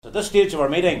At this stage of our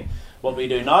meeting, what we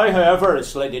do now, however, is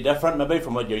slightly different maybe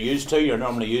from what you're used to. You're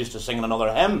normally used to singing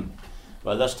another hymn.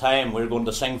 Well, this time we're going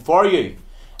to sing for you.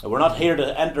 We're not here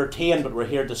to entertain, but we're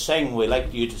here to sing. We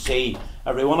like you to see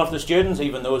every one of the students,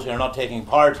 even those who are not taking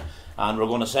part, and we're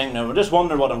going to sing. Now, we're just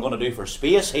wondering what I'm going to do for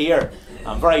space here.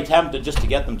 I'm very tempted just to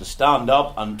get them to stand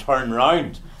up and turn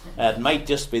round. It might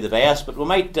just be the best, but we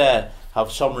might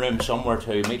have some room somewhere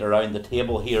to meet around the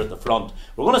table here at the front.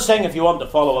 We're going to sing, if you want to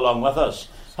follow along with us,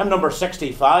 hymn number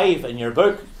 65 in your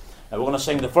book. We're going to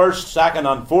sing the first, second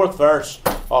and fourth verse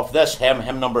of this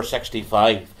hymn number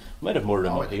 65. We might have more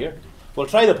room up here. We'll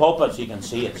try the pulpit so you can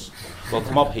see us. We'll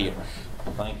come up here.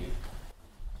 Thank you.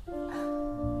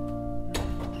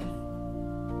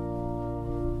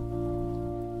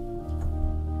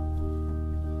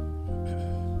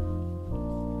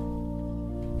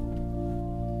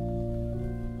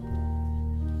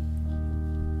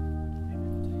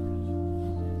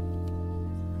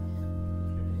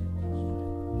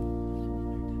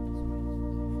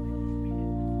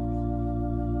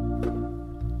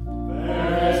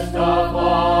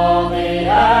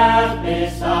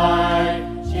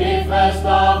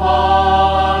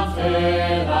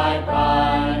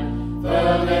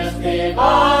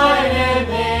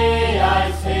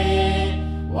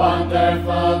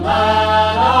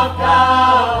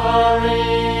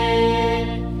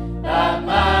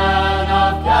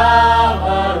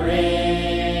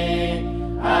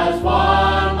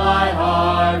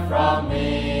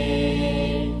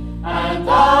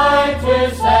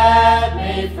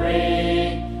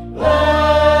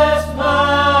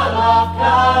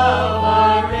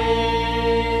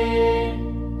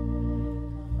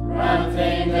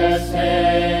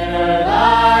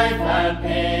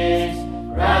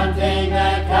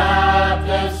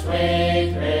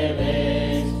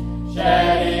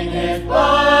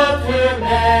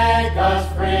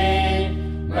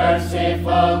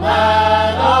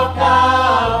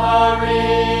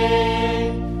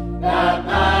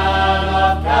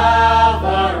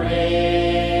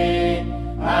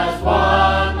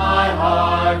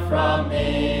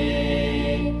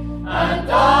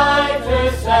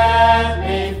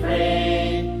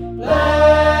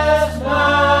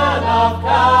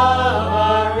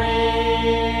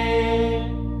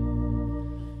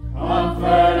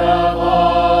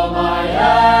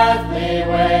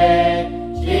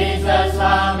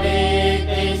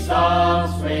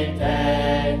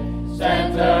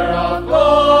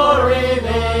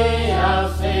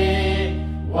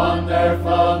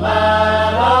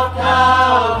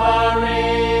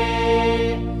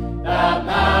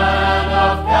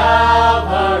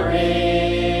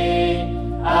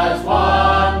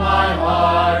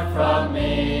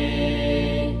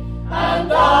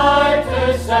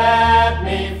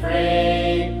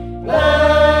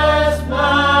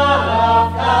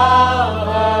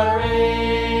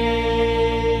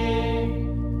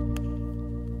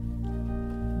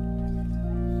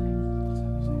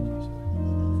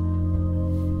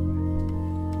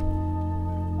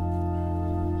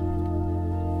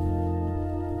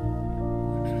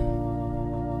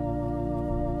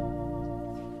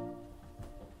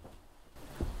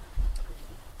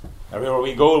 Everywhere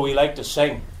we go, we like to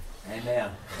sing.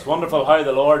 Amen. It's wonderful how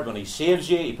the Lord, when He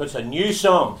saves you, He puts a new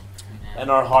song in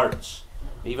our hearts.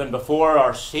 Even before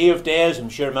our saved days, I'm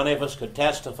sure many of us could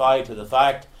testify to the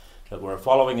fact that we're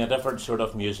following a different sort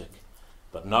of music.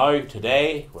 But now,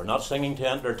 today, we're not singing to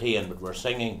entertain, but we're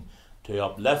singing to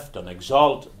uplift and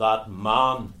exalt that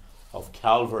man of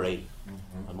Calvary.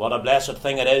 Mm-hmm. And what a blessed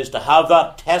thing it is to have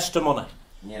that testimony.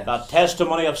 Yes. That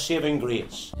testimony of saving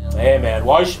grace. Yes. Amen.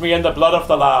 Wash me in the blood of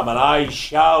the Lamb, and I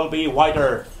shall be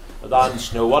whiter than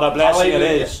snow. What a blessing it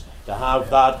is to have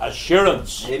that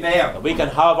assurance. Amen. That we can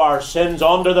have our sins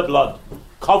under the blood,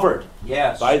 covered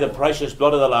by the precious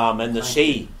blood of the Lamb in the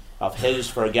sea of His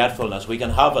forgetfulness. We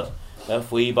can have it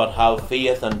if we but have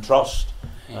faith and trust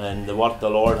in what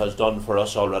the Lord has done for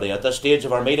us already. At this stage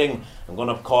of our meeting, I'm going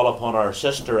to call upon our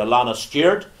sister Alana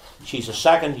Stewart. She's a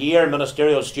second-year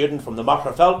ministerial student from the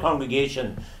Macrafelt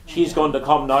congregation. She's going to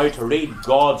come now to read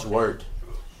God's Word.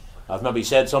 I've maybe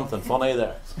said something funny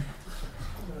there.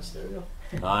 Ministerial?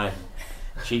 Aye.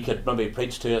 She could maybe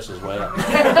preach to us as well.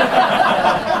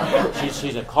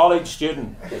 She's a college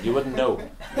student that you wouldn't know.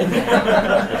 There's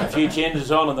a few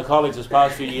changes on in the college this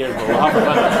past few years, but we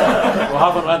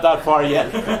haven't went that far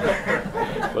yet.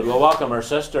 But we'll welcome our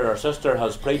sister. Our sister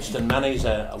has preached in many's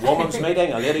a woman's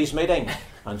meeting, a ladies' meeting,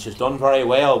 and she's done very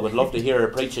well. Would love to hear her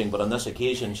preaching, but on this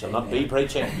occasion she'll not be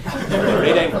preaching.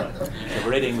 She'll be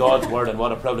reading God's Word, and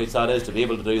what a privilege that is to be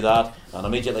able to do that. And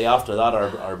immediately after that,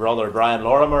 our brother Brian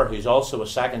Lorimer, who's also a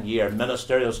second-year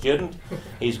ministerial student,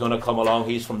 he's going to come along.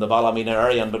 He's from the Ballymena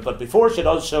area. But before she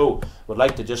does so, would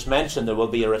like to just mention there will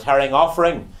be a retiring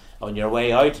offering on your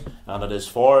way out, and it is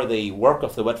for the work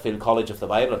of the Whitfield College of the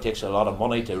Bible. It takes a lot of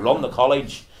money to run the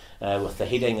college, with the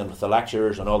heating and with the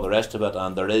lectures and all the rest of it,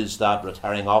 and there is that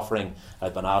retiring offering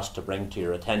I've been asked to bring to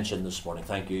your attention this morning.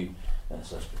 Thank you,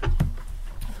 sister.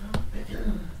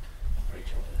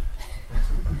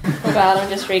 Oh God, I'm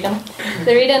just reading.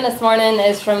 The reading this morning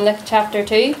is from Luke chapter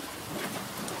 2.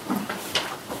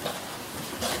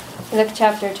 Luke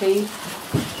chapter 2.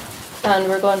 And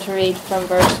we're going to read from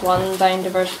verse 1 down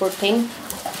to verse 14.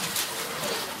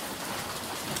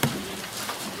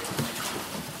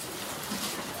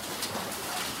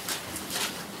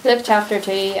 Luke chapter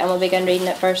 2, and we'll begin reading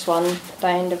at verse 1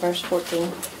 down to verse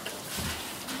 14.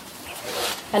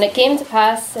 And it came to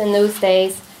pass in those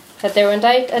days that there went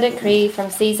out a decree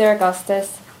from Caesar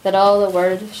Augustus that all the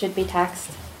world should be taxed.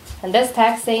 And this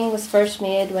taxing was first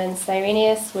made when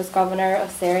Cyrenius was governor of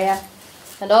Syria.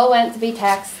 And all went to be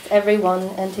taxed, every one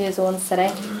into his own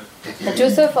city. And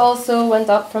Joseph also went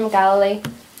up from Galilee,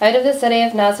 out of the city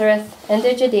of Nazareth,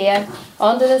 into Judea,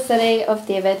 unto the city of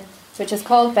David, which is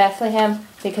called Bethlehem,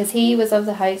 because he was of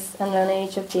the house and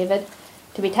lineage of David,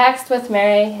 to be taxed with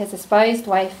Mary, his espoused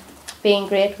wife, being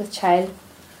great with child.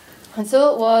 And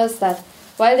so it was that,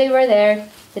 while they were there,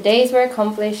 the days were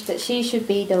accomplished that she should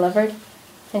be delivered.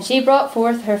 And she brought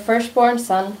forth her firstborn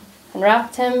son, and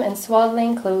wrapped him in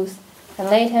swaddling clothes, and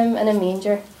laid him in a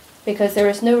manger, because there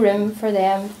was no room for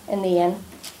them in the inn.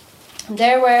 And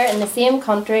there were in the same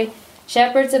country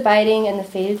shepherds abiding in the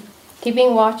field,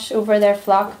 keeping watch over their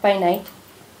flock by night.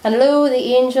 And lo,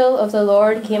 the angel of the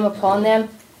Lord came upon them,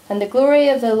 and the glory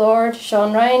of the Lord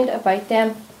shone round about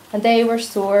them, and they were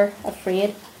sore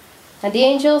afraid. And the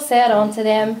angel said unto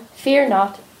them, Fear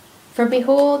not, for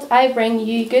behold, I bring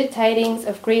you good tidings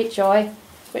of great joy,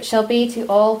 which shall be to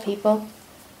all people.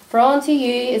 For unto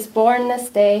you is born this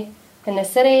day in the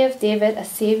city of David a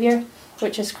Saviour,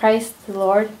 which is Christ the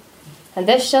Lord. And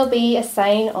this shall be a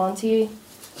sign unto you.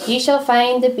 Ye shall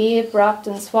find the babe wrapped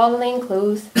in swaddling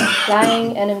clothes,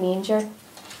 lying in a manger.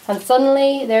 And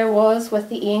suddenly there was with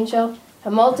the angel a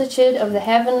multitude of the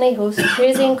heavenly host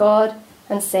praising God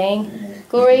and saying,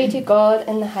 Glory to God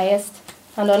in the highest,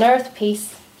 and on earth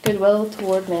peace, goodwill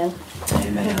toward men.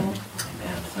 Amen. Amen.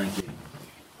 Thank you.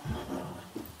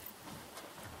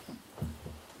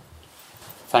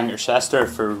 Thank your sister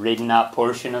for reading that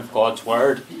portion of God's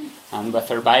Word. And with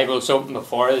our Bibles open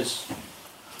before us,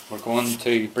 we're going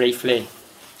to briefly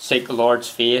seek the Lord's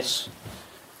face,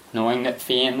 knowing that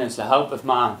faith is the help of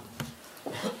man.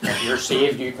 If you're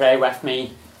saved, you pray with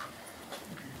me.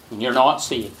 And you're not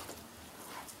saved,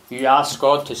 you ask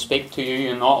God to speak to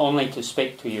you, and not only to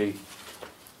speak to you,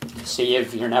 to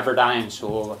save your never dying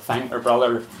soul. I thank our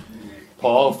brother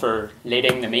Paul for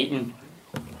leading the meeting.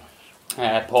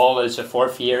 Paul is a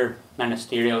fourth-year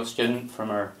ministerial student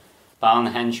from our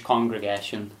Ballinhinch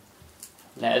congregation.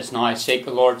 Let us now seek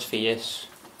the Lord's face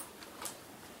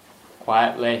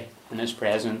quietly in His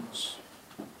presence.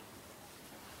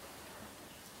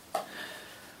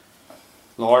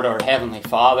 Lord, our Heavenly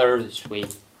Father, as we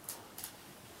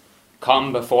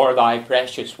come before Thy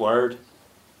precious Word,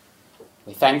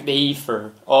 we thank Thee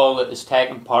for all that has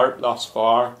taken part thus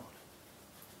far.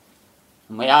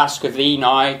 And we ask of Thee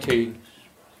now to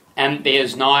empty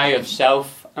us now of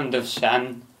self and of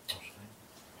sin,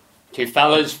 to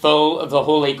fill us full of the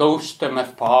Holy Ghost and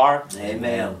with power.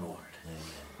 Amen, Lord.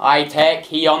 I take,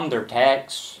 He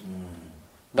undertakes.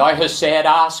 Thou hast said,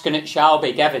 Ask and it shall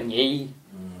be given ye.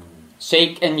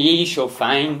 Seek and ye shall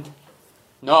find.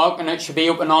 Knock and it shall be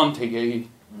opened unto you.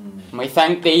 And we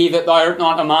thank Thee that Thou art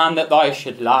not a man that Thou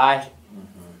should lie.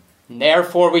 And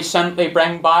therefore we simply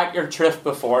bring back Your truth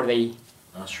before Thee.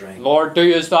 That's right. Lord,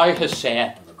 do as Thou hast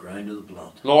said. On the ground of the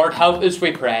blood. Lord, help us,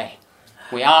 we pray.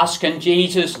 We ask in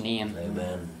Jesus' name.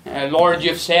 Amen. Lord,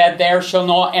 You've said, There shall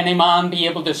not any man be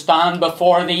able to stand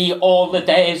before Thee all the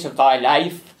days of Thy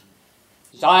life.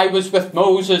 As I was with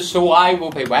Moses, so I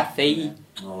will be with Thee.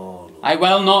 Oh, I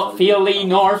will not fail Thee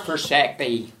nor forsake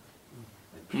Thee.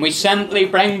 And we simply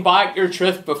bring back Your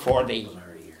truth before Thee.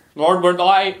 Lord, we're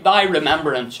Thy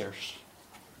remembrancers.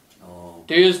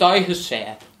 Do as Thou hast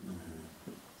said.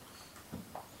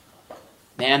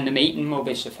 Then the meeting will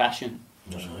be sufficient.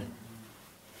 That's right.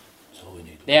 That's all we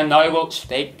need. Then Thou wilt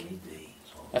speak,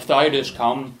 if Thou dost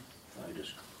come.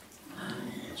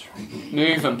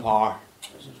 Move in power.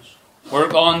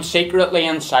 Work on secretly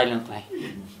and silently.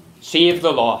 Save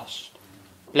the lost.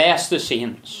 Bless the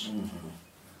saints.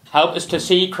 Help us to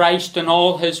see Christ in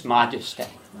all his majesty.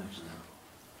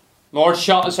 Lord,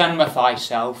 shut us in with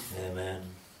thyself. Amen.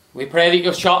 We pray that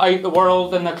you'll shut out the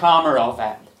world and the clamour of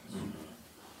it.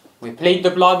 We plead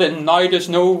the blood, and thou dost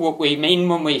know what we mean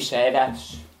when we say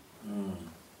this.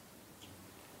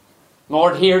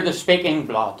 Lord, hear the speaking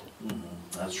blood.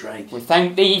 That's right. We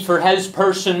thank thee for his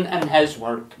person and his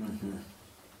work.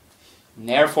 And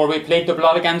therefore we plead the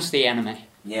blood against the enemy.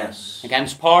 Yes.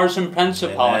 Against powers and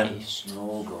principalities.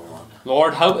 Oh, go on.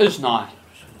 Lord, help us now.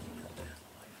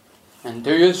 And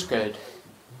do us good.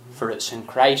 For it's in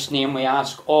Christ's name we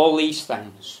ask all these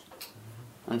things.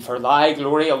 And for thy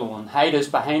glory alone, hide us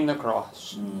behind the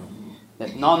cross.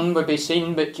 That none would be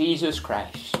seen but Jesus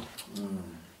Christ.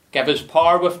 Give us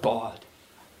power with God.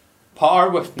 Power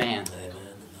with men. Amen.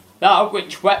 That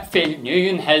which Whitefield knew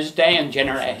in his day and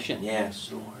generation.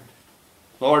 Yes, Lord.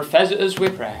 Lord, visit us, we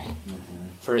pray.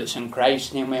 For it's in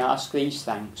Christ's name we ask these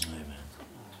things. Amen.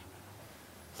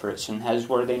 For it's in his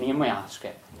worthy name we ask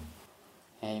it.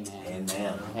 Amen.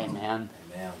 Amen. Amen.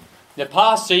 Amen. The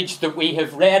passage that we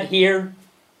have read here,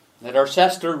 that our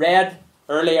sister read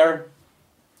earlier,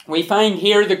 we find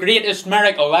here the greatest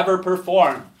miracle ever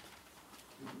performed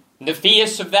in the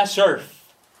face of this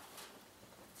earth.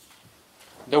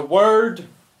 The Word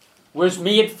was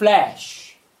made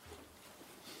flesh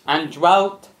and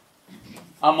dwelt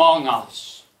among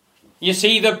us. You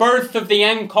see, the birth of the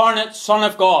incarnate Son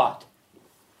of God,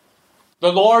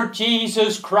 the Lord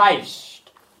Jesus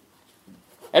Christ,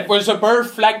 it was a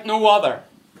birth like no other.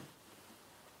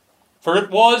 For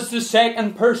it was the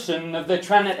second person of the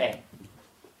Trinity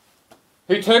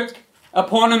who took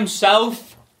upon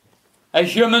himself a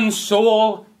human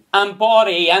soul and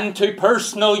body into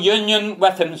personal union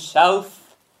with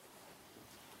himself.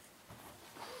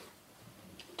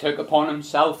 Took upon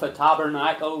himself a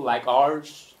tabernacle like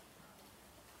ours,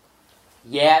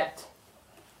 yet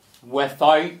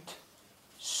without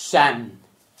sin.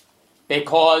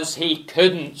 Because he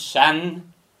couldn't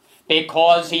sin,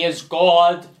 because he is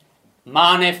God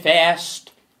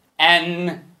manifest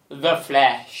in the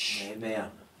flesh.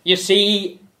 Amen. You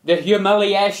see, the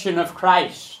humiliation of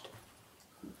Christ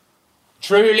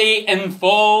truly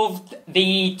involved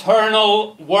the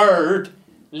eternal Word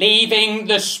leaving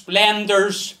the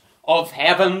splendours of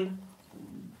heaven.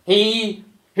 He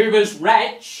who was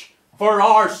rich for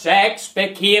our sakes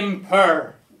became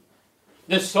poor.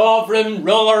 The sovereign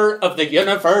ruler of the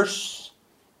universe,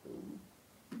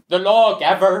 the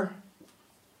lawgiver,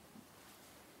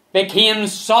 became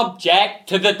subject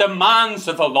to the demands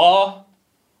of the law.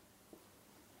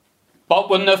 But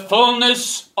when the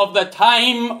fullness of the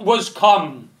time was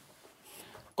come,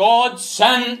 God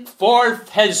sent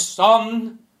forth his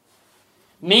Son,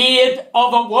 made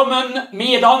of a woman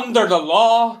made under the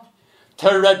law, to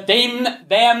redeem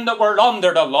them that were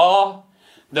under the law,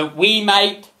 that we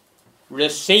might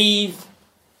receive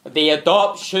the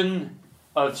adoption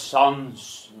of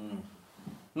sons.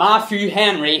 Matthew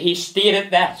Henry, he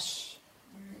stated this: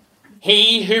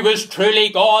 he who was truly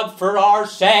God for our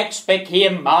sakes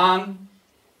became man,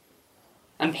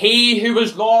 and he who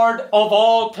was Lord of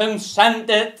all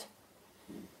consented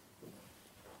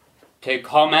to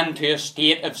come into a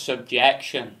state of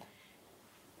subjection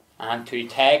and to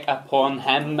take upon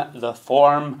him the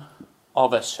form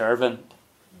of a servant.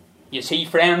 You see,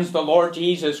 friends, the Lord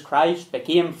Jesus Christ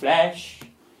became flesh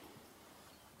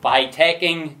by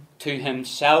taking to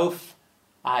himself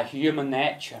a human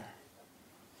nature.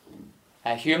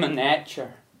 A human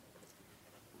nature.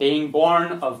 Being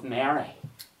born of Mary.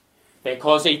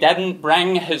 Because he didn't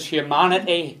bring his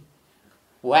humanity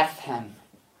with him.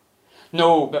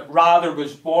 No, but rather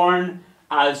was born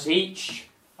as each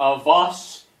of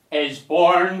us is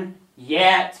born,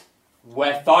 yet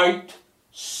without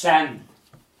sin.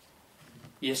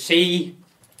 You see,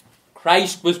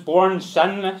 Christ was born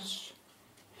sinless,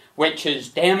 which is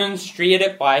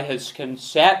demonstrated by his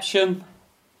conception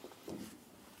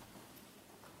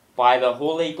by the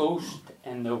Holy Ghost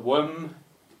in the womb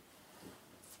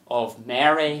of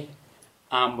Mary,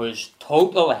 and was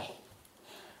totally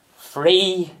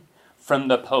free from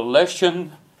the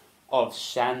pollution of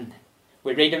sin.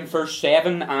 We read in verse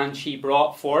 7, and she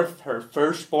brought forth her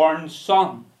firstborn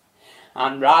son,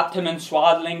 and wrapped him in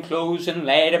swaddling clothes, and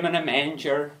laid him in a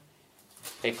manger,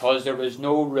 because there was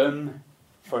no room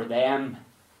for them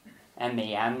in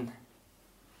the inn.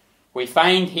 We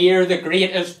find here the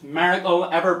greatest miracle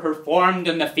ever performed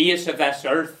in the face of this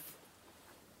earth.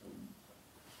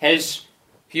 His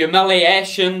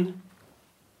humiliation,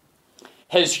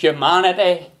 his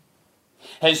humanity,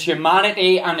 his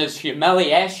humanity and his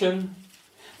humiliation,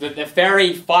 that the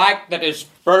very fact that his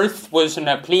birth was in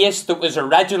a place that was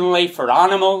originally for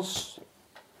animals,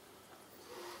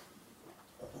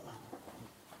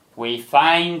 we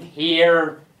find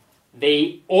here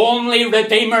the only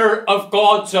Redeemer of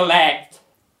God's elect,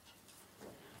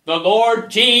 the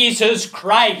Lord Jesus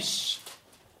Christ,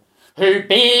 who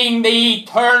being the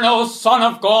eternal Son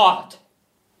of God,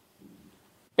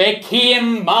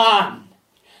 became man,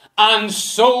 and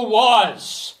so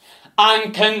was,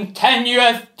 and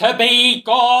continueth to be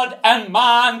God and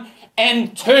man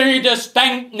in two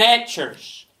distinct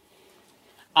natures,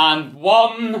 and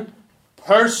one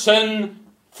person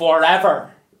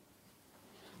forever.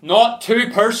 Not two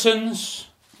persons,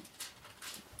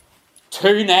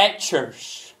 two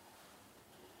natures.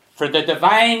 For the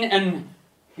divine and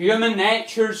human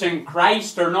natures in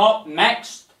Christ are not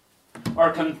mixed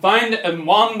or confounded in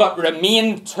one, but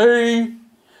remain two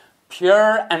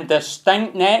pure and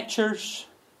distinct natures,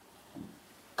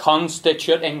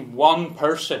 constituting one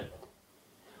person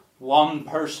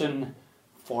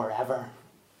forever.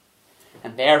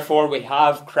 And therefore we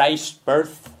have Christ's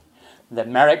birth, the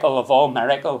miracle of all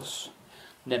miracles,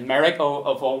 the miracle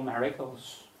of all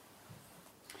miracles.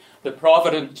 The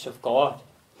providence of God,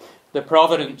 the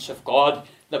providence of God.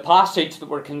 The passage that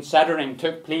we're considering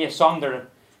took place under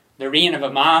the reign of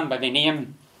a man by the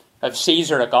name of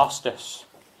Caesar Augustus.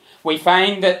 We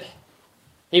find that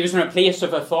he was in a place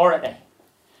of authority,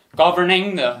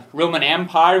 governing the Roman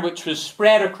Empire, which was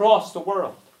spread across the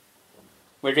world.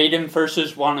 We read in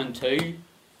verses 1 and 2,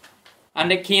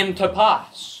 and it came to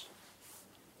pass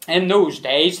in those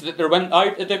days that there went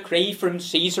out a decree from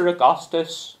Caesar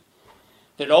Augustus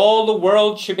that all the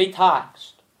world should be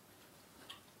taxed.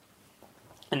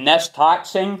 And this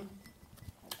taxing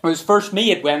was first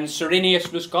made when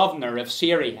Cyrenius was governor of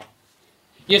Syria.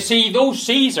 You see, though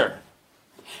Caesar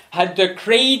had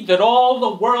decreed that all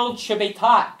the world should be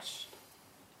taxed,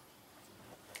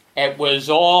 it was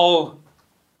all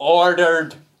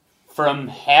ordered from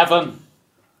heaven.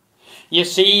 You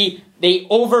see, the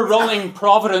overruling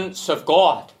providence of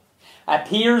God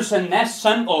appears in this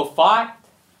simple fact: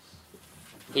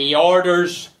 He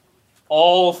orders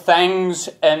all things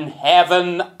in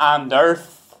heaven and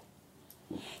earth.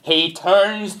 He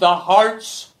turns the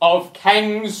hearts of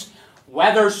kings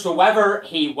whithersoever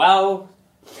He will.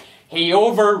 He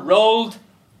overruled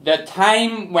the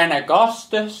time when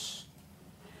Augustus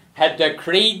had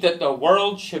decreed that the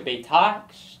world should be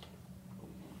taxed.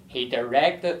 He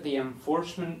directed the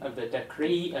enforcement of the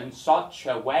decree in such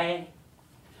a way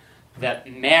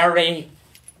that Mary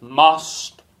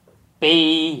must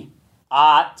be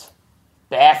at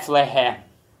Bethlehem.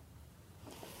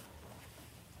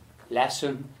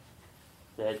 Listen,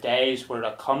 the days were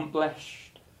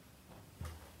accomplished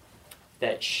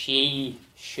that she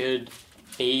should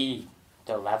be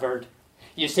delivered.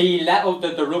 You see, little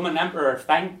did the Roman Emperor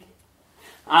think,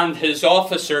 and his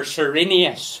officer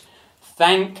Cyrenius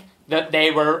think, that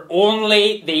they were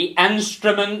only the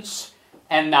instruments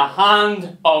in the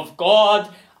hand of God,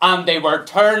 and they were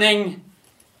turning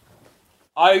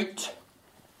out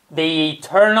the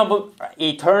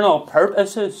eternal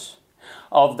purposes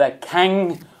of the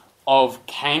King of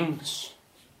Kings.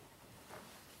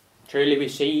 Truly we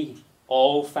see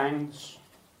all things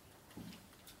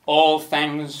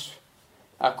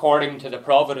according to the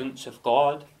providence of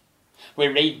God. We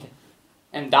read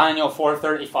in Daniel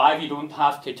 4:35, you don't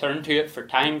have to turn to it for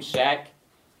time's sake,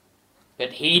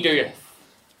 that He doeth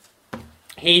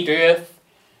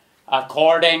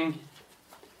according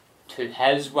to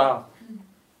His will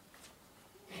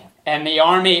in the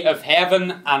army of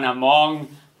heaven and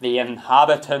among the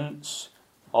inhabitants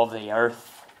of the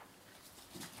earth.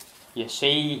 You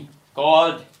see,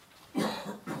 God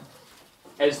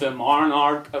is the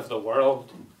monarch of the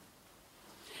world.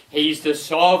 He's the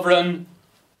sovereign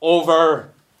over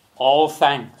all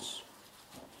things.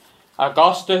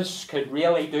 Augustus could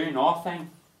really do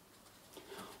nothing.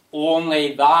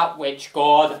 Only that which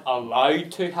God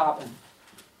allowed to happen.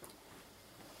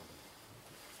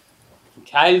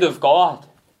 Child of God,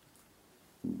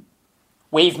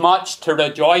 we've much to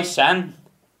rejoice in.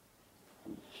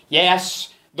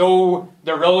 Yes, though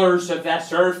the rulers of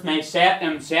this earth may set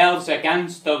themselves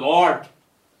against the Lord,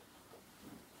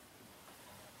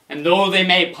 and though they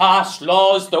may pass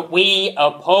laws that we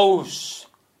oppose,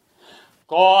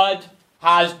 God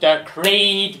has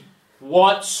decreed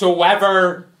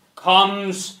whatsoever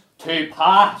comes to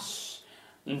pass.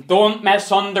 And don't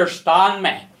misunderstand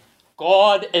me.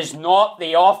 God is not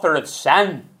the author of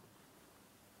sin.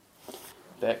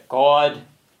 But God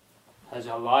has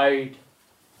allowed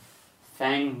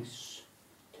things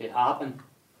to happen.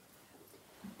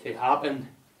 to happen.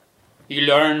 You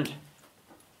learned,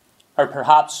 or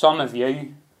perhaps some of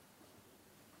you,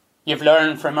 you've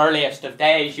learned from earliest of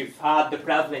days, you've had the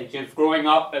privilege of growing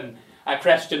up in a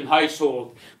Christian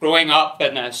household, growing up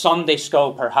in a Sunday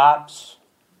school perhaps,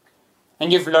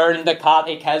 and you've learned the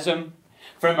catechism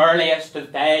from earliest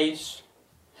of days.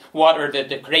 What are the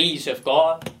decrees of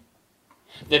God?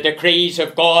 The decrees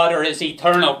of God are His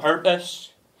eternal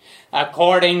purpose,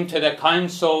 according to the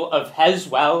counsel of His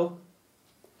will,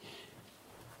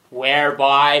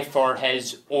 whereby for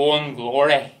His own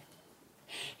glory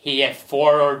He hath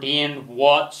foreordained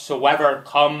whatsoever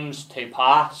comes to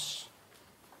pass.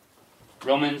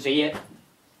 Romans 8,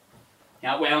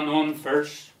 that well-known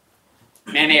verse.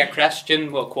 Many a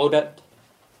Christian will quote it.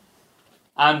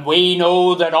 And we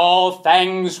know that all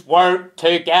things work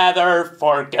together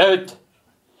for good,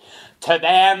 to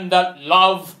them that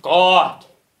love God,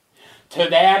 to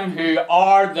them who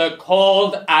are the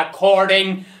called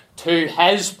according to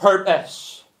His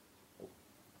purpose.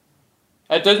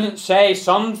 It doesn't say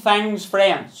some things,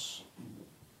 friends.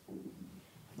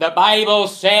 The Bible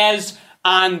says,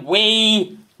 and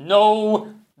we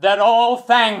know that all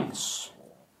things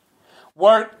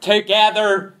work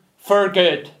together for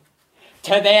good,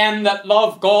 to them that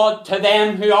love God, to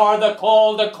them who are the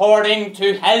called according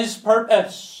to His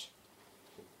purpose.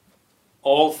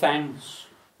 All things.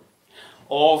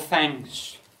 All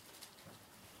things.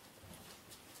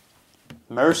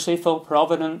 Merciful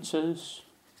providences,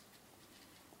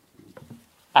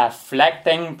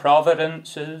 afflicting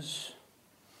providences,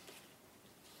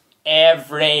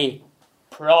 every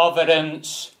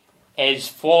providence is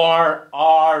for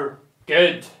our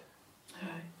good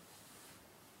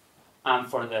and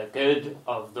for the good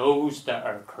of those that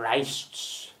are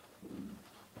Christ's.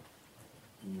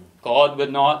 God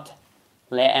would not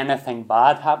let anything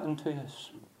bad happen to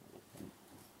us.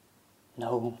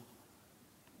 No.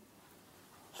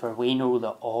 For we know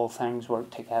that all things work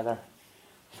together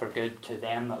for good to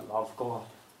them that love God,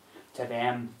 to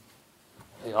them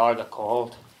who are the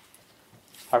called.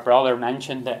 Our brother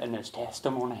mentioned it in his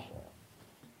testimony.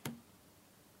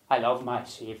 I love my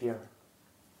Saviour.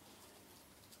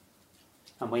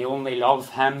 And we only love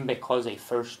Him because He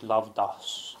first loved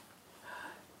us.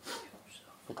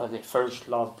 Because He first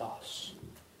loved us.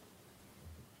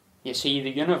 You see, the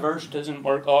universe doesn't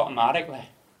work automatically.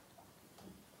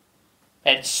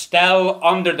 It's still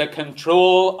under the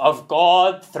control of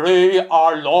God through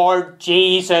our Lord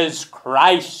Jesus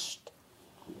Christ.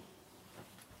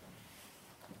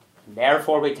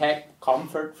 Therefore we take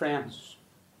comfort, friends,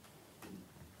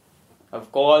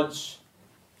 of God's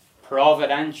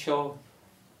providential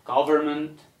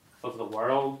government of the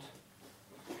world,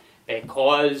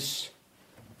 because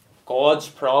God's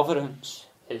providence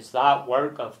is that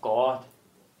work of God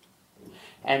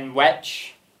in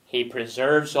which He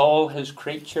preserves all His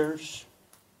creatures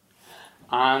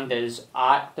and is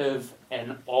active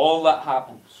in all that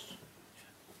happens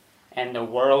in the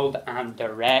world and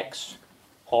directs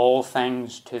all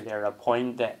things to their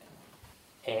appointed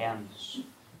ends.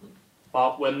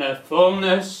 But when the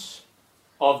fullness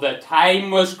of the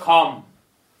time was come,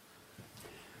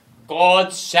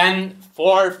 God sent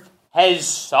forth His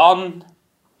Son,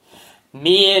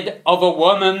 made of a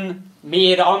woman,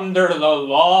 made under the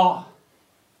law,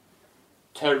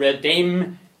 to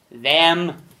redeem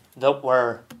them that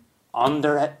were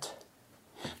under it,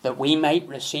 that we might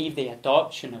receive the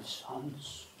adoption of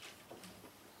sons.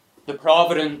 The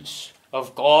providence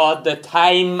of God, the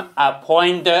time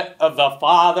appointed of the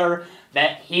Father,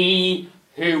 that He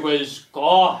who was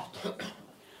God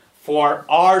for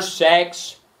our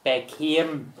sakes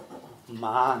became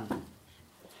man.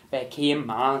 Became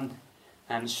man.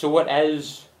 And so it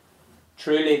is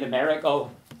truly the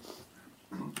miracle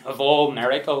of all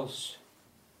miracles.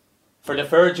 For the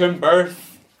virgin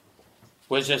birth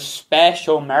was a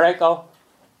special miracle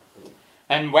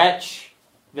in which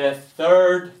the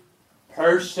third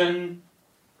person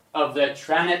of the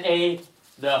Trinity,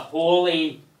 the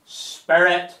Holy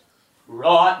Spirit,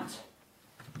 wrought.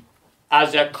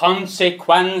 As a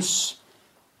consequence,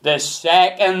 the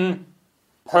second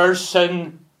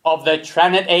person of the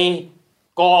Trinity,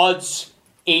 God's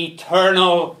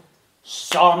eternal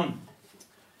Son,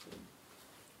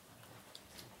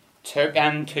 took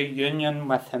into union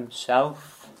with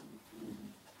Himself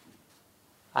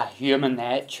a human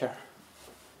nature,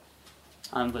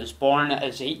 and was born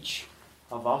as each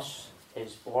of us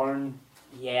is born,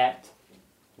 yet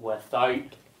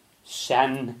without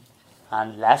sin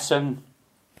and listen,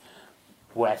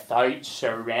 without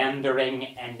surrendering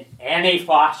in any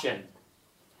fashion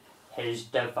His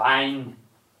divine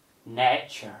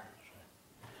nature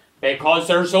because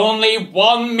there's only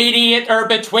one mediator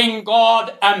between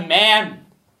God and men,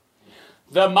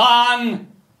 the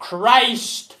man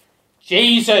Christ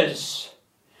Jesus.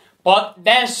 But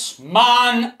this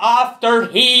man, after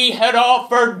he had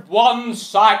offered one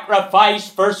sacrifice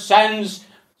for sins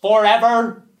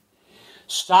forever,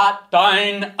 sat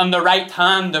down on the right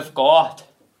hand of God.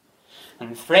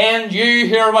 And friend, you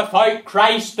who are without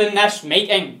Christ in this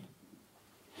meeting,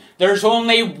 there's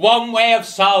only one way of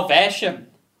salvation.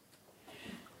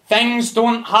 Things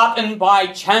don't happen by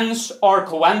chance or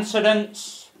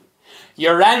coincidence.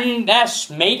 You're in this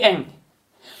meeting.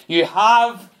 You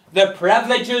have the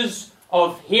privileges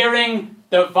of hearing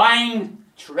divine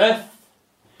truth.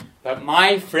 But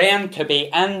my friend, to be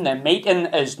in the meeting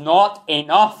is not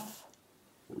enough.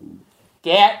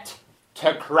 Get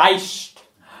to Christ.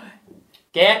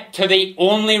 Get to the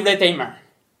only Redeemer.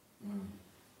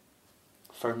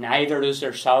 For neither is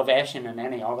there salvation in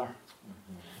any other.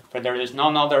 For there is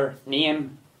none other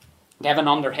name given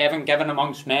under heaven, given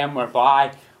amongst men,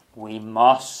 whereby we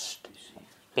must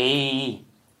be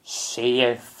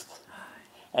saved.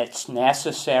 It's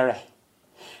necessary.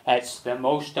 It's the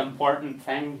most important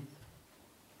thing.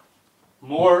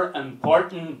 More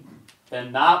important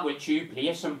than that which you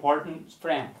place importance,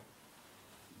 friend.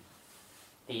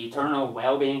 The eternal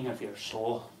well-being of your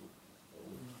soul.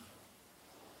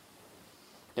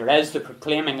 There is the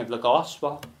proclaiming of the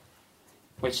gospel.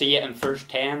 We see it in verse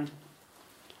 10.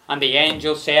 And the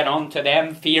angel said unto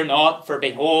them, Fear not, for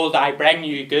behold, I bring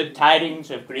you good tidings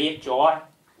of great joy,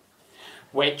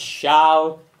 which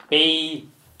shall be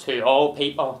to all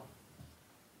people.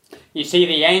 You see,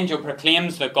 the angel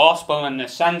proclaims the gospel in the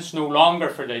sense no longer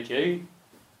for the Jew,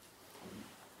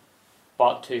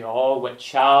 but to all, which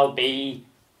shall be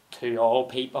to all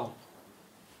people.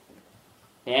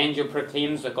 The angel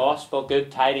proclaims the gospel,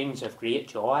 good tidings of great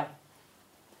joy.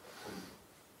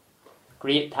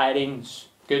 Great tidings,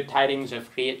 good tidings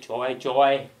of great joy.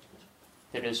 Joy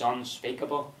that is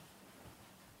unspeakable.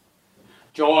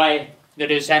 Joy that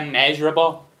is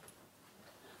immeasurable.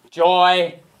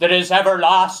 Joy that is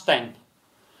everlasting.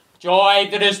 Joy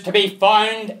that is to be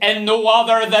found in no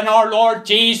other than our Lord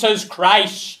Jesus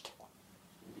Christ.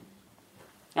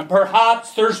 And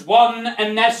perhaps there's one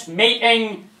in this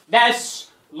meeting this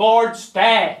Lord's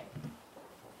Day.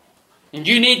 And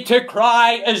you need to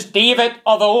cry as David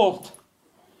of old,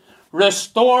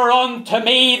 Restore unto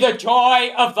me the joy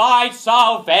of thy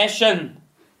salvation,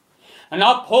 and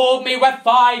uphold me with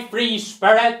thy free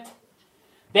spirit.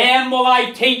 Then will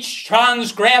I teach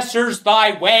transgressors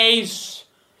thy ways,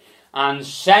 and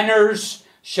sinners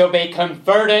shall be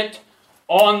converted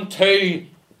unto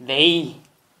thee.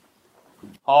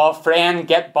 Oh, friend,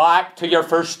 get back to your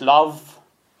first love,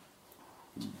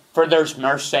 for there's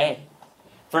mercy.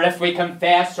 For if we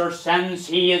confess our sins,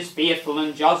 he is faithful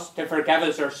and just to forgive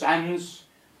us our sins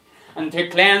and to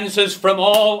cleanse us from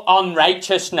all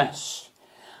unrighteousness.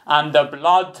 And the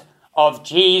blood of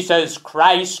Jesus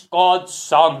Christ, God's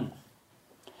Son,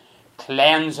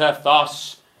 cleanseth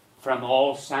us from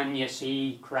all sin. You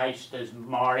see, Christ is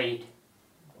married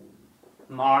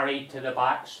to the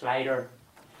backslider.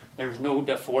 There's no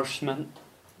divorcement.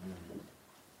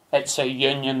 It's a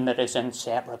union that is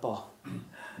inseparable.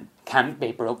 Can't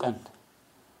be broken.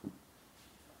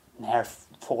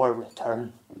 Therefore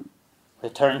return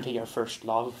to your first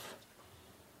love.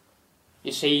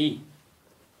 You see,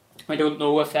 we don't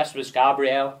know if this was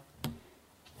Gabriel,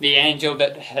 the angel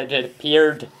that had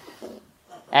appeared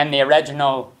in the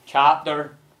original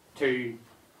chapter to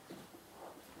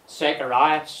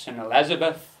Zacharias and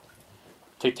Elizabeth,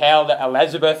 to tell that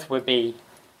Elizabeth would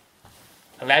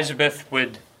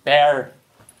bear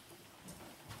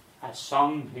a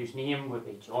son whose name would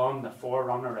be John, the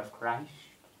forerunner of Christ.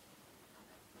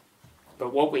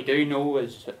 But what we do know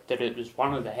is that it was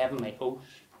one of the heavenly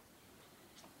hosts,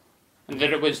 and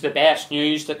that it was the best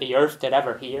news that the earth did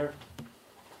ever hear.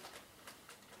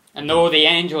 And though the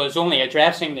angel is only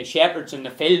addressing the shepherds in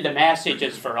the field, the message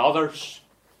is for others.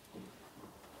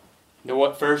 Though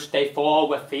at first they fall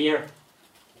with fear,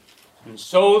 and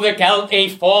so the guilty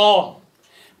fall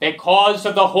because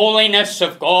of the holiness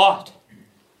of God.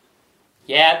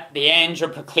 Yet the angel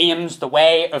proclaims the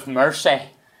way of mercy.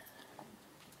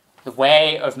 The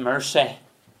way of mercy.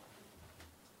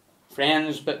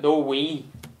 Friends, but though we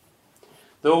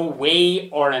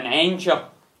or an angel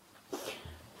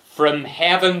from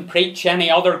heaven preach any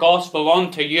other gospel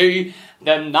unto you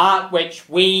than that which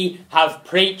we have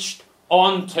preached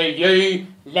unto you,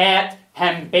 let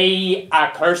him be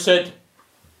accursed.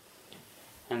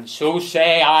 And so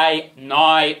say I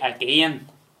now again,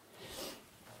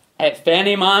 if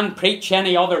any man preach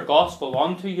any other gospel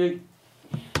unto you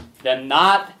than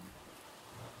that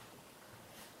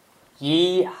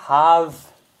ye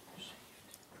have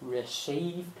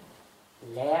received,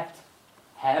 let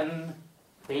him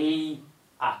be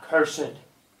accursed.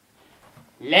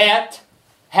 Let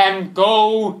him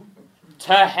go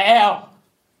to hell.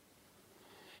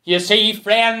 You see,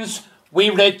 friends, we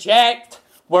reject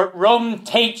what Rome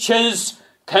teaches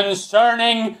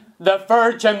concerning the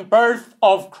virgin birth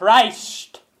of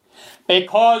Christ,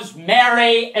 because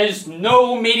Mary is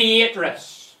no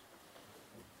mediatress.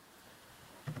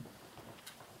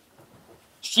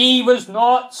 She was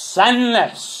not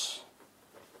sinless.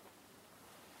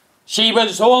 She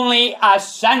was only a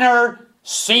sinner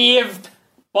saved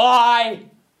by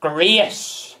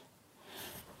grace.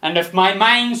 And if my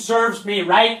mind serves me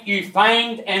right, you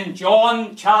find in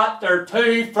John chapter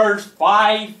 2, verse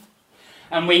 5,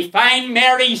 and we find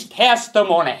Mary's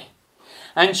testimony.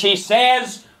 And she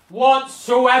says,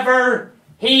 whatsoever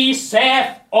he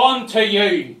saith unto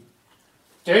you,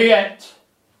 do it.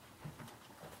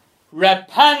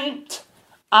 Repent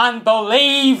and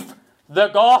believe the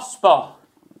gospel.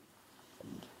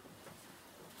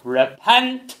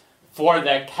 Repent, for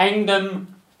the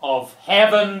kingdom of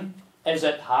heaven is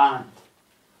at hand.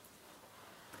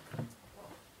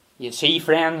 You see,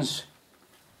 friends,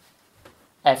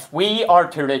 if we are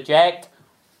to reject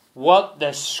what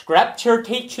the Scripture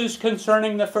teaches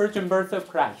concerning the virgin birth of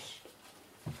Christ,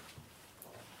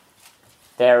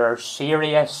 there are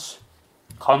serious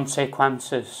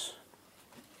consequences.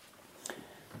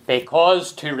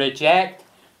 Because to reject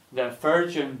the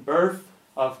virgin birth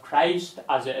of Christ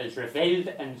as it is revealed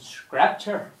in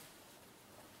Scripture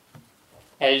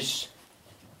is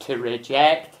to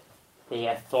reject the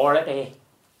authority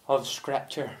of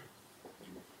Scripture,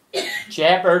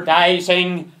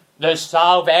 jeopardizing the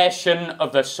salvation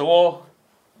of the soul.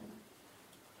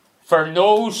 For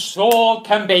no soul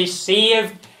can be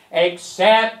saved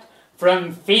except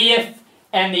from faith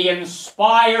in the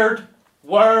inspired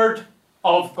Word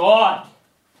of God.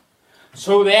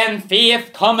 So then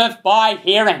faith cometh by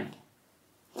hearing,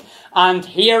 and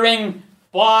hearing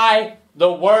by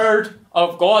the Word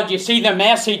of God. You see, the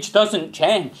message doesn't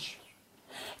change.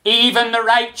 Even the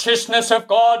righteousness of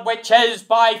God, which is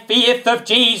by faith of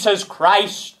Jesus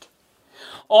Christ,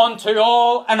 unto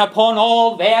all and upon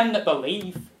all them that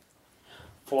believe.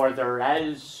 For there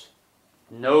is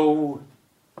no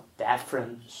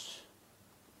difference.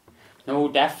 No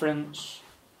difference.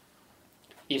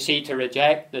 You see, to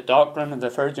reject the doctrine of the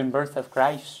virgin birth of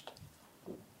Christ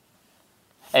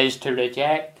is to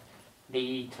reject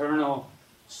the eternal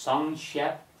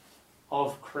sonship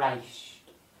of Christ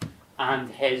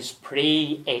and his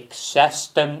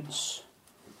pre-existence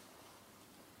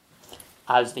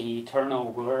as the eternal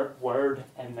Word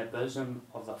in the bosom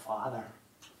of the Father.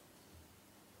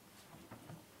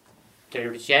 To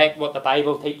reject what the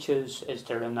Bible teaches is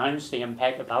to renounce the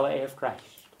impeccability of Christ.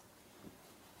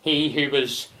 He who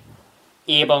was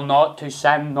able not to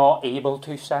sin, not able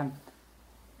to sin.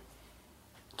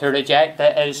 To reject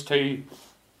it is to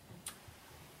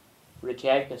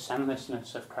reject the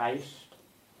sinlessness of Christ.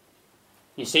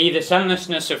 You see, the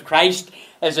sinlessness of Christ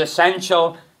is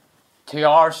essential to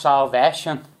our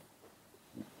salvation,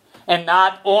 in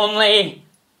that only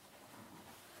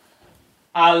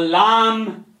a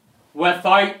lamb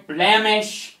without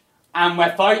blemish and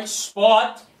without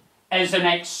spot is an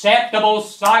acceptable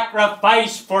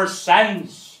sacrifice for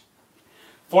sins.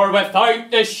 For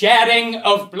without the shedding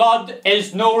of blood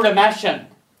is no remission,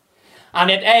 and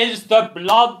it is the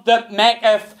blood that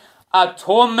maketh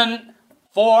atonement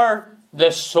for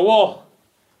the soul.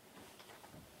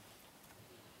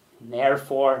 And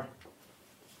therefore,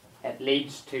 it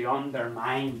leads to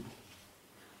undermine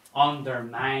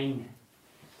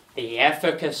the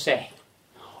efficacy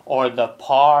or the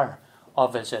power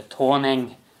of his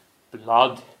atoning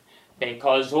blood,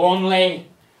 because only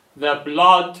the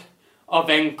blood of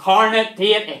incarnate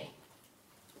deity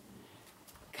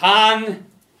can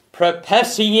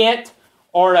propitiate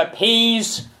or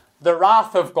appease the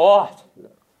wrath of God,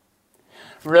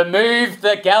 remove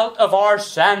the guilt of our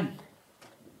sin,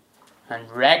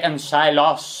 and reconcile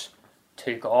us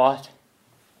to God.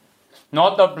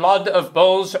 Not the blood of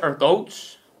bulls or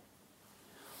goats,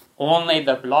 only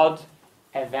the blood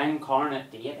of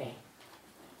incarnate deity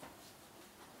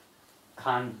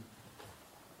can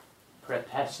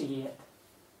propitiate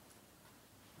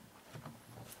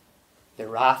the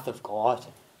wrath of God.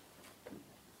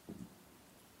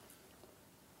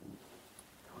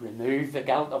 Remove the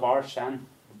guilt of our sin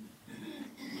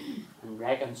and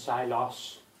reconcile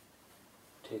us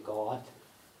to God.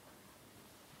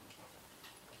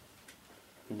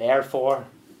 And therefore,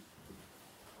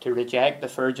 to reject the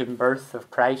virgin birth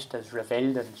of Christ as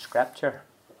revealed in Scripture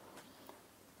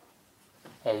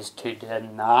is to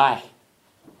deny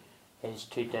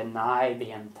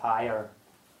the entire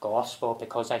gospel.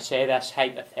 Because I say this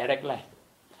hypothetically.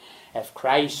 If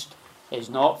Christ is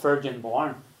not virgin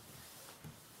born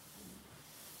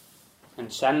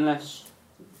and sinless,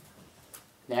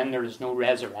 then there is no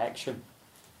resurrection.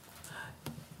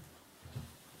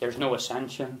 There's no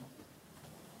ascension.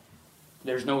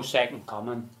 There's no second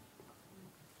coming.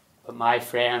 But my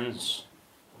friends,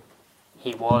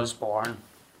 he was born.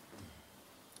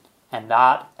 And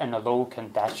that in a low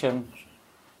condition,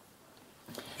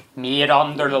 made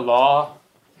under the law,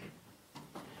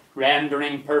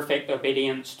 rendering perfect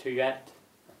obedience to it,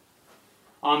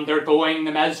 undergoing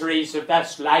the miseries of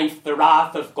this life, the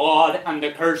wrath of God, and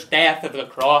the cursed death of the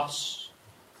cross,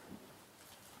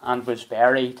 and was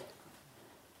buried,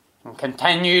 and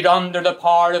continued under the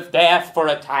power of death for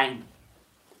a time.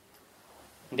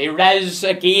 And he rose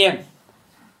again,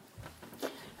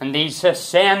 and he's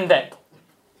ascended,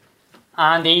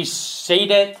 and he's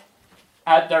seated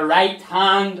at the right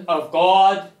hand of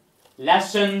God.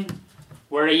 Listen,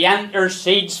 where he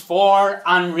intercedes for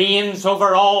and reigns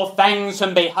over all things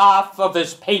in behalf of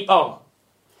his people,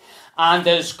 and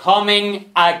is coming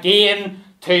again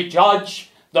to judge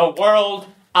the world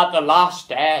at the last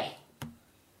day.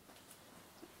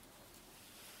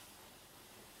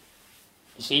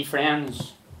 You see,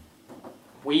 friends,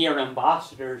 we are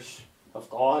ambassadors of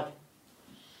God.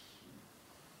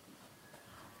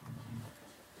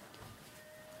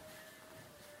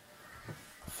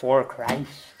 For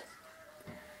Christ,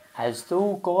 as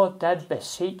though God did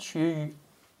beseech you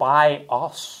by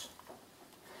us.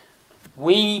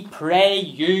 We pray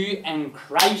you in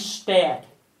Christ's stead,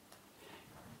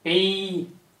 be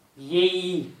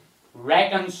ye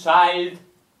reconciled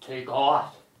to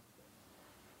God.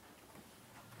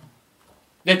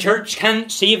 The church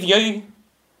can't save you.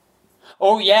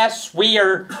 Oh yes, we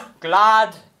are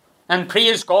glad and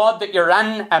praise God that you're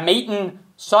in a meeting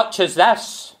such as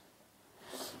this.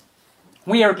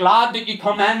 We are glad that you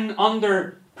come in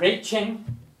under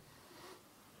preaching.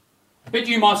 But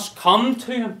you must come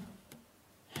to him.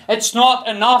 It's not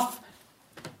enough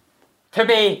to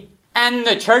be in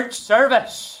the church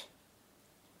service.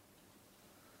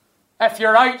 If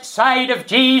you're outside of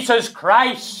Jesus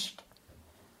Christ,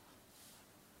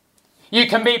 you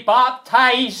can be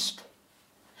baptized,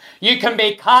 you can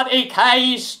be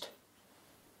catechized,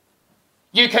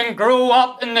 you can grow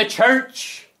up in the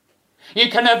church, you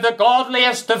can have the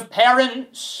godliest of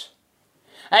parents,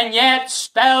 and yet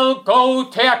still go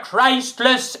to a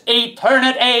Christless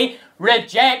eternity,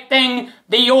 rejecting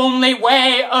the only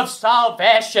way of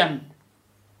salvation.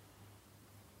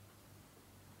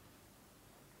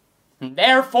 And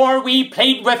therefore we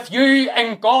plead with you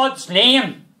in God's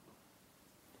name,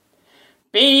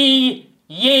 be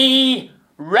ye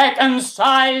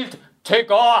reconciled to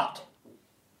God.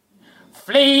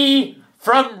 Flee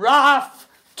from wrath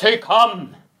to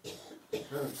come.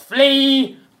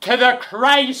 Flee to the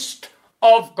Christ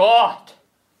of God.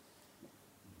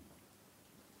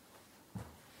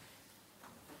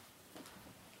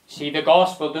 See, the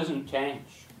gospel doesn't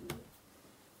change.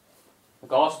 The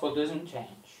gospel doesn't change.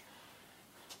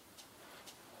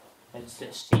 It's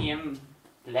the same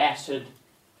blessed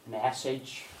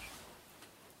message.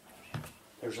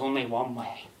 There's only one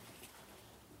way.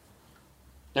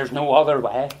 There's no other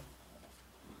way.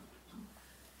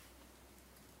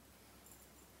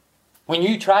 When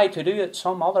you try to do it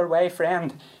some other way,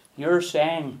 friend, you're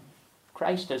saying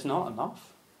Christ is not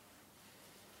enough.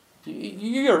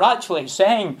 You're actually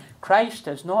saying Christ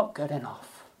is not good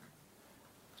enough.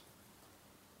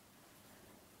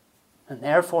 And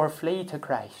therefore flee to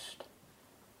Christ.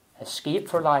 Escape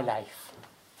for thy life.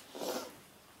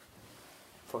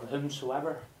 For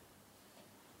whosoever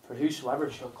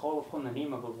shall call upon the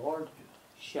name of the Lord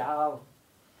shall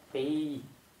be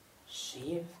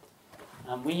saved.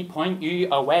 And we point you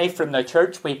away from the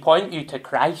church. We point you to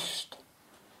Christ.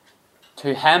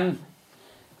 To him.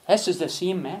 This is the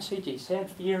same message. He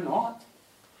said, fear not.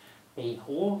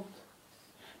 Behold.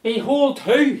 Behold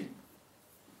who?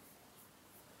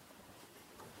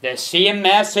 The same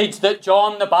message that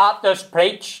John the Baptist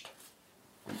preached.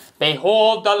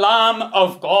 Behold the Lamb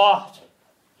of God,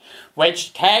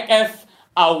 which taketh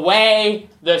away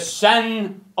the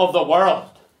sin of the world.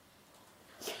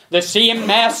 The same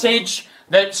message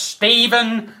that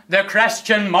Stephen, the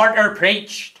Christian martyr,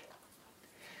 preached.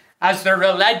 As the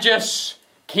religious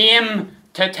came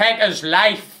to take his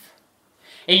life,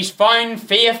 he's found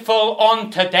faithful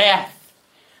unto death,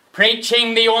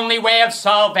 preaching the only way of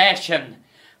salvation.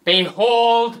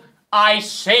 Behold, I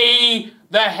see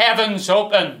the heavens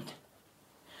opened,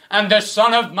 and the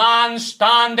Son of Man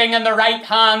standing in the right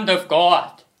hand of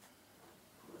God.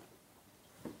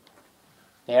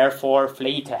 Therefore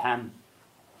flee to him.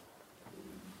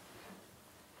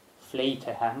 Flee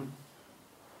to him.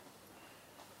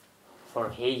 For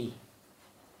he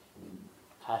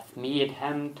hath made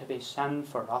him to be sin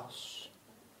for us,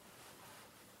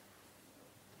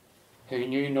 who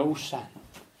knew no sin,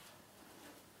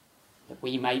 that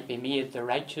we might be made the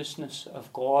righteousness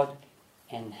of God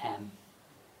in him.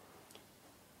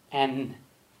 In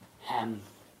him.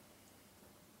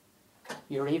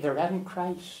 You're either in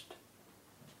Christ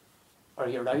or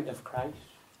you're out of Christ.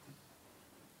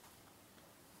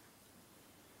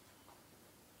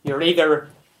 You're either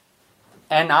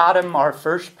in Adam, our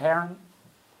first parent,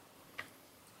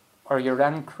 or you're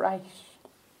in Christ.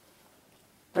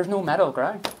 There's no middle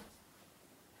ground.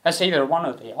 It's either one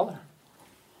or the other.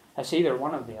 It's either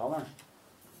one or the other.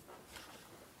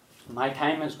 My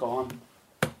time is gone.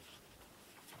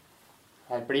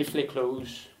 I'll briefly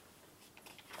close.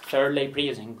 Thirdly,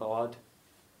 praising God.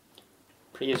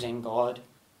 Praising God.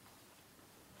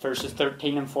 Verses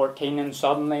 13 and 14, and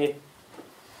suddenly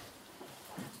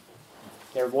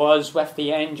there was with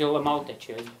the angel a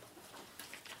multitude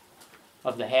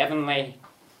of the heavenly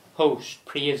host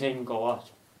praising God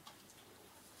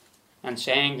and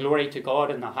saying, Glory to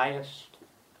God in the highest,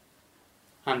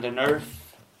 and on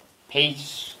earth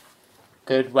peace,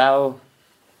 goodwill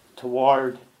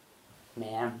toward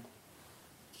men.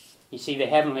 You see, the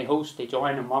heavenly host, they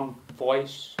join in one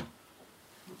voice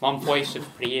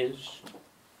of praise.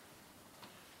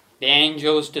 The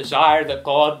angels desire that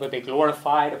God would be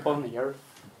glorified upon the earth.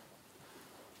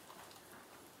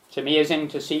 It's amazing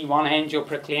to see one angel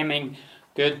proclaiming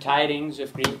good tidings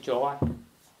of great joy,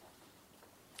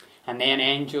 and then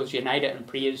angels united in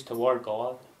praise toward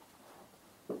God.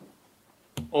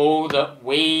 Oh, that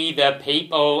we, the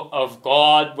people of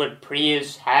God, would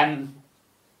praise him.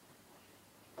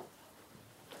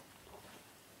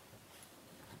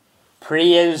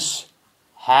 Praise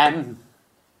him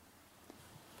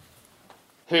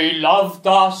who loved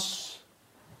us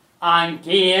and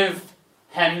gave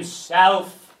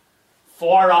himself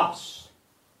for us.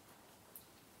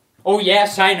 Oh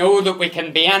yes, I know that we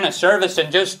can be in a service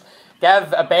and just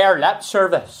give a bare lip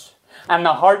service and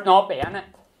the heart not be in it.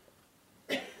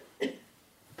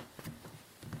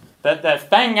 But the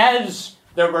thing is,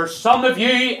 there were some of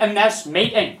you in this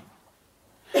meeting,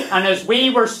 and as we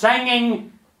were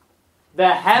singing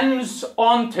the hymns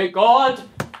unto God,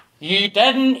 you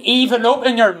didn't even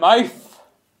open your mouth.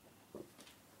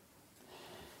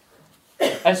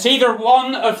 It's either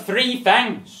one of three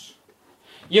things.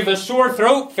 You've a sore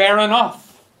throat, fair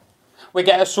enough. We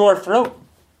get a sore throat.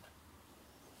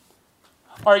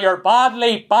 Or you're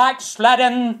badly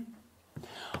backslidden,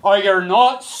 or you're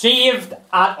not saved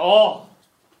at all.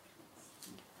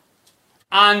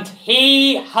 And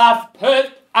he hath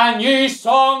put a new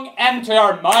song into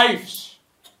our mouths.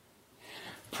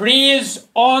 Praise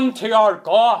unto our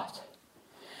God.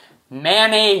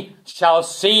 Many shall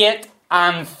see it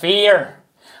and fear,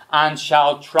 and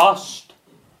shall trust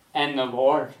in the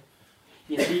Lord.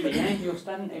 You see, the angels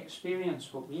didn't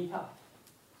experience what we have.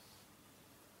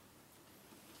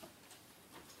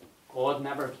 God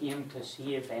never came to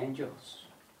save angels.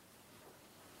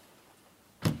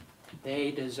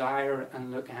 They desire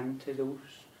and look into those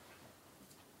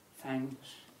things,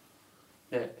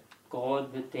 that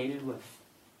God would deal with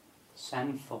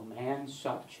sinful men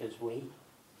such as we.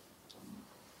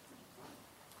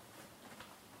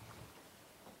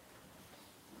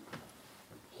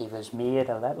 He was made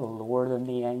a little lower than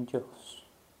the angels.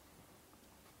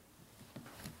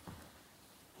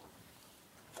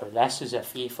 For this is a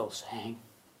faithful saying,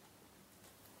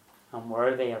 and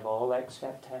worthy of all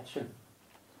acceptation,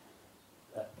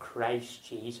 that Christ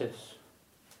Jesus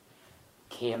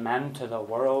came into the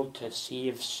world to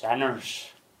save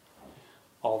sinners,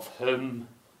 of whom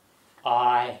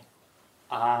I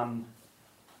am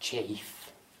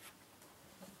chief.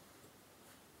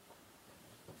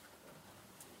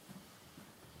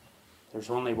 There's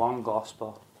only one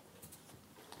gospel.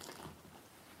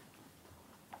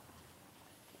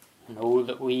 And oh,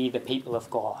 that we, the people of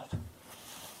God,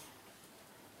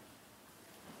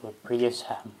 would praise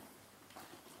him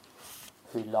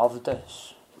who loved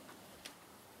us.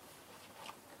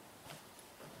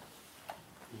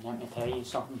 And let me tell you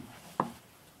something.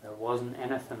 There wasn't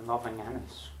anything loving in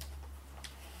us.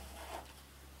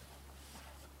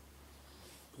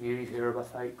 You who are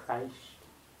without Christ,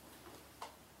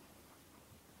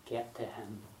 get to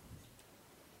him.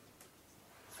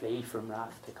 Flee from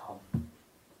wrath to come.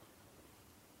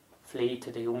 Flee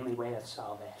to the only way of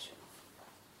salvation.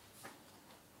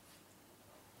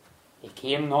 He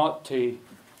came not to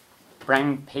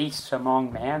bring peace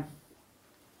among men.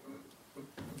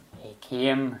 He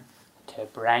came to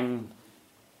bring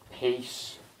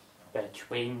peace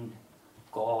between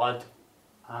God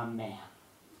and man.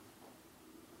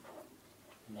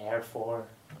 And therefore,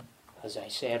 as I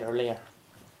said earlier,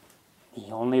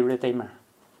 the only Redeemer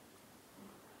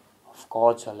of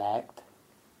God's elect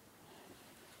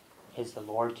is the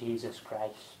Lord Jesus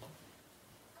Christ,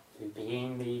 who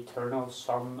being the eternal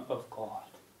Son of God,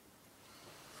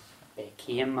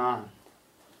 became man,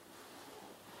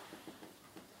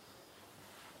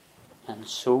 and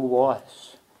so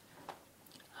was,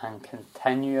 and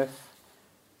continueth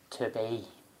to be,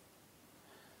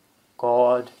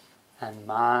 God and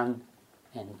man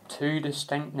in two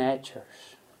distinct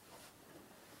natures,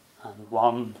 and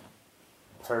one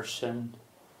person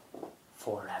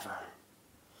forever.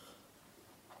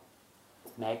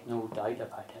 Make no doubt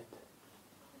about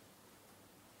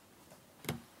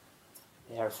it.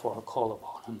 Therefore call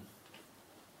upon him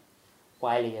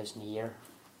while he is near.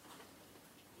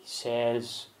 He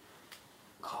says,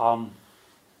 come.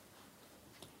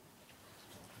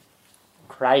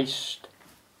 Christ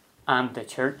and the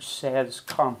church says,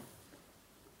 come.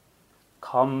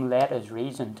 Come, let us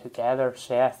reason together,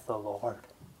 saith the Lord.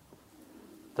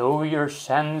 Though your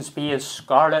sins be as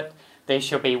scarlet, they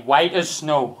shall be white as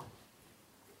snow.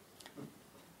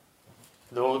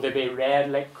 Though they be red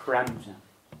like crimson,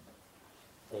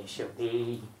 they shall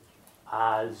be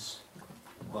as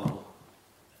wool.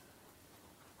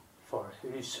 For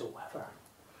whosoever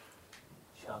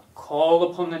shall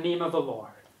call upon the name of the Lord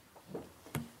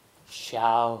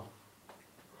shall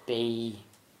be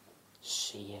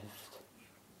saved.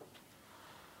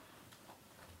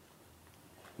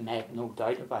 Make no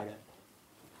doubt about it,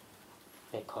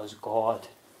 because God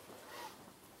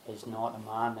is not a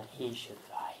man that he should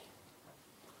lie.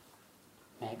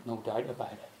 Make no doubt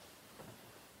about it.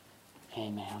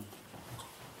 Amen.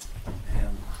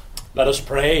 Let us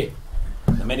pray.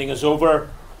 The meeting is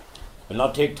over. We'll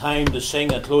not take time to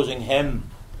sing a closing hymn,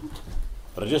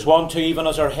 but I just want to, even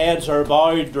as our heads are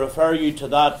bowed, refer you to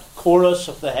that chorus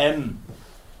of the hymn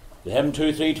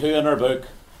 232 in our book.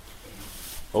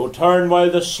 O turn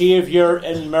while the Saviour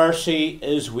in mercy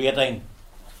is waiting,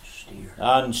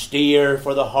 and steer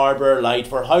for the harbour light.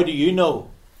 For how do you know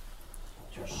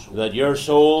that your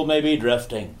soul may be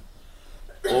drifting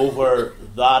over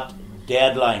that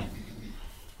deadline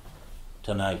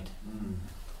tonight?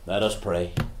 Let us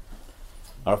pray.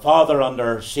 Our Father and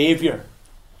our Saviour,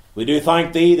 we do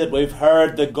thank Thee that we've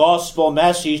heard the gospel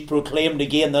message proclaimed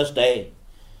again this day.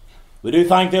 We do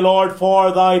thank Thee, Lord,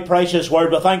 for Thy precious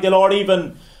word. We thank Thee, Lord,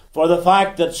 even for the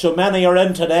fact that so many are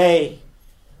in today.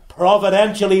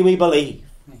 Providentially, we believe.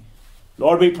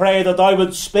 Lord, we pray that Thou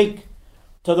would speak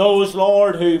to those,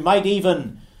 Lord, who might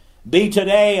even be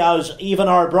today, as even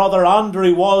our brother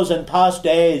Andrew was in past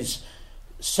days,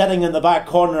 sitting in the back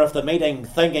corner of the meeting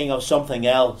thinking of something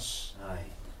else. Aye.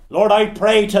 Lord, I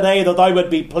pray today that Thou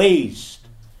would be pleased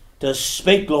to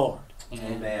speak, Lord,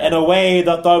 Amen, in a way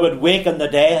that Thou would waken the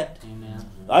dead. Amen.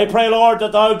 I pray, Lord,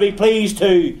 that Thou would be pleased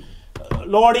to,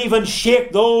 Lord, even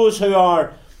shake those who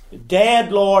are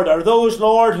dead, Lord, or those,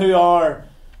 Lord, who are,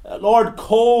 Lord,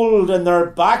 cold in their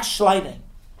backsliding.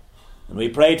 And we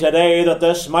pray today that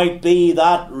this might be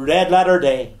that red letter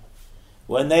day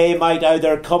when they might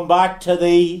either come back to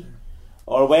Thee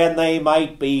or when they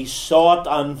might be sought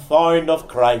and found of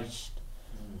Christ.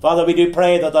 Father, we do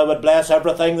pray that Thou would bless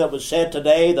everything that was said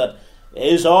today that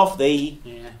is of Thee.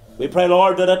 Yeah. We pray,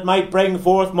 Lord, that it might bring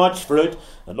forth much fruit.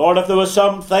 And Lord, if there was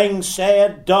something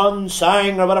said, done,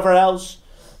 sang, or whatever else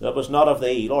that was not of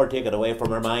Thee, Lord, take it away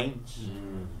from our minds.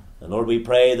 And Lord, we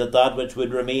pray that that which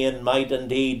would remain might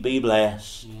indeed be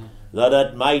blessed. Yeah. That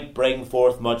it might bring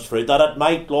forth much fruit. That it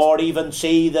might, Lord, even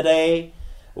see the day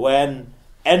when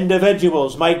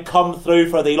individuals might come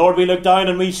through for Thee. Lord, we look down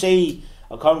and we see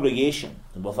a congregation,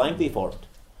 and we'll thank Thee for it.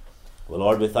 Well,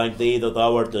 Lord, we thank Thee that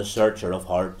Thou art the searcher of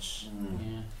hearts.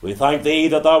 Yeah. We thank Thee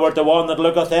that Thou art the one that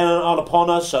looketh in and upon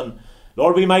us, and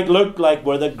Lord, we might look like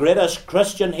we're the greatest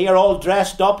Christian here, all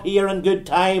dressed up here in good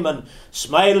time and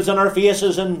smiles on our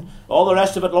faces and all the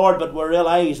rest of it, Lord, but we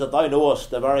realise that Thou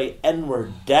knowest the very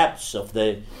inward depths of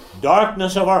the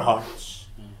darkness of our hearts.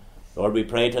 Lord, we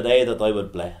pray today that Thou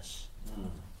would bless.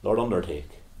 Lord,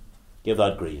 undertake. Give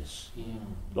that grace.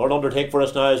 Lord, undertake for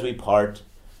us now as we part.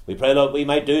 We pray, Lord, we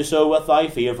might do so with Thy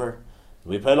favour.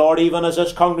 We pray, Lord, even as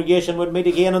this congregation would meet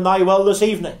again in Thy will this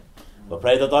evening, we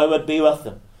pray that Thou would be with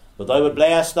them. That Thou would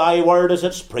bless Thy word as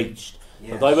it's preached.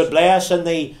 Yes. That Thou would bless in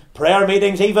the prayer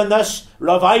meetings, even this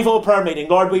revival prayer meeting.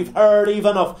 Lord, we've heard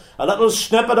even of a little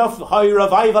snippet of how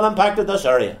revival impacted this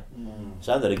area.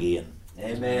 Send it again.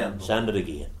 Amen. Send it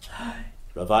again.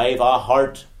 Revive our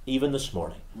heart even this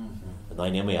morning. In thy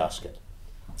name we ask it.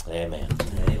 Amen.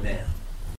 Amen.